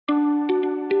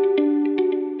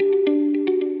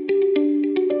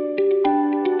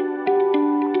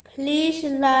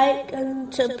like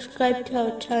and subscribe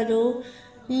to our channel.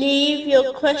 Leave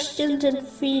your questions and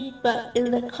feedback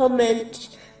in the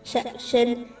comments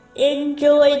section.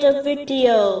 Enjoy the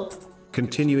video.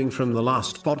 Continuing from the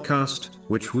last podcast,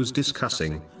 which was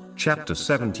discussing chapter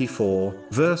 74,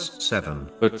 verse 7.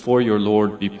 But for your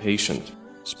Lord be patient.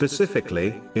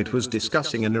 Specifically, it was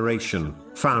discussing a narration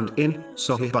found in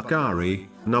Sahih Bukhari,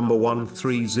 number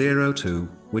 1302,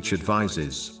 which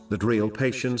advises that real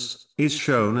patience is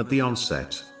shown at the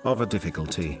onset of a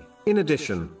difficulty. In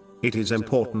addition, it is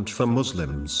important for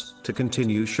Muslims to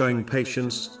continue showing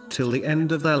patience till the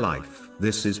end of their life.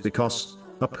 This is because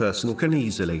a person can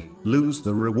easily lose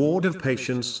the reward of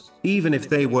patience, even if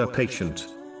they were patient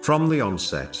from the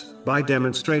onset, by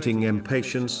demonstrating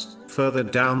impatience further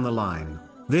down the line.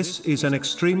 This is an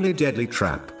extremely deadly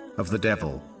trap of the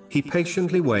devil. He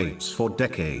patiently waits for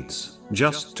decades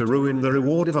just to ruin the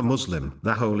reward of a Muslim.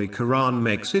 The Holy Quran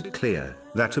makes it clear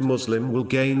that a Muslim will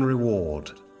gain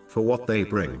reward for what they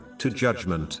bring to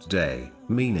Judgment Day,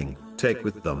 meaning, take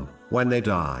with them when they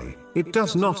die. It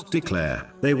does not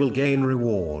declare they will gain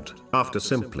reward after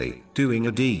simply doing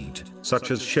a deed,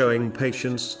 such as showing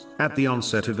patience at the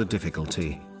onset of a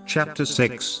difficulty. Chapter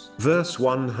 6, verse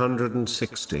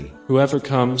 160. Whoever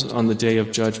comes on the day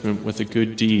of judgment with a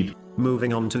good deed.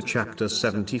 Moving on to chapter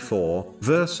 74,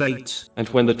 verse 8. And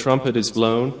when the trumpet is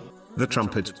blown, the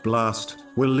trumpet blast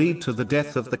will lead to the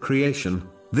death of the creation.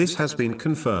 This has been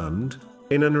confirmed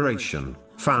in a narration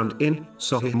found in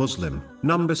Sahih Muslim,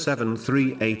 number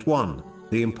 7381.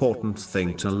 The important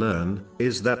thing to learn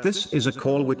is that this is a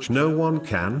call which no one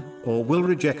can or will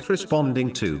reject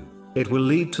responding to. It will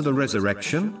lead to the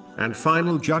resurrection and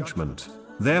final judgment.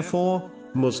 Therefore,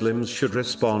 Muslims should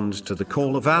respond to the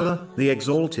call of Allah, the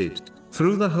Exalted,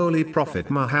 through the Holy Prophet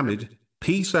Muhammad,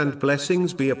 peace and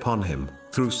blessings be upon him,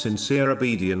 through sincere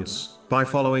obedience, by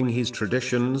following his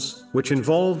traditions, which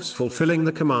involves fulfilling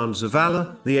the commands of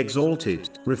Allah, the Exalted,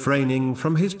 refraining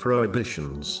from his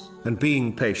prohibitions, and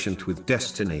being patient with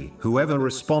destiny. Whoever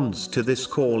responds to this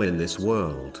call in this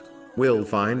world will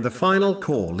find the final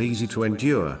call easy to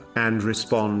endure and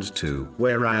respond to,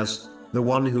 whereas the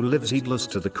one who lives heedless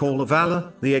to the call of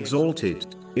Allah, the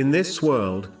Exalted, in this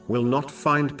world, will not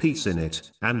find peace in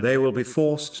it, and they will be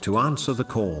forced to answer the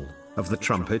call of the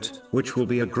trumpet, which will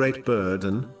be a great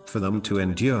burden for them to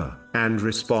endure and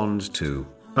respond to.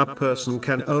 A person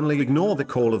can only ignore the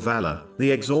call of Allah,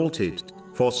 the Exalted,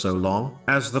 for so long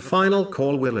as the final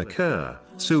call will occur,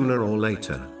 sooner or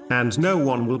later, and no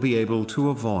one will be able to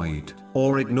avoid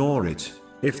or ignore it.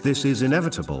 If this is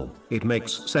inevitable, it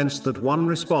makes sense that one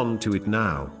respond to it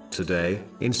now, today,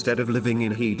 instead of living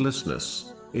in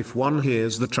heedlessness. If one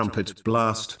hears the trumpet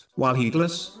blast while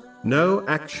heedless, no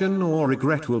action or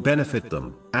regret will benefit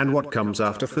them, and what comes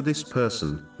after for this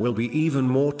person will be even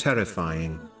more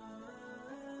terrifying.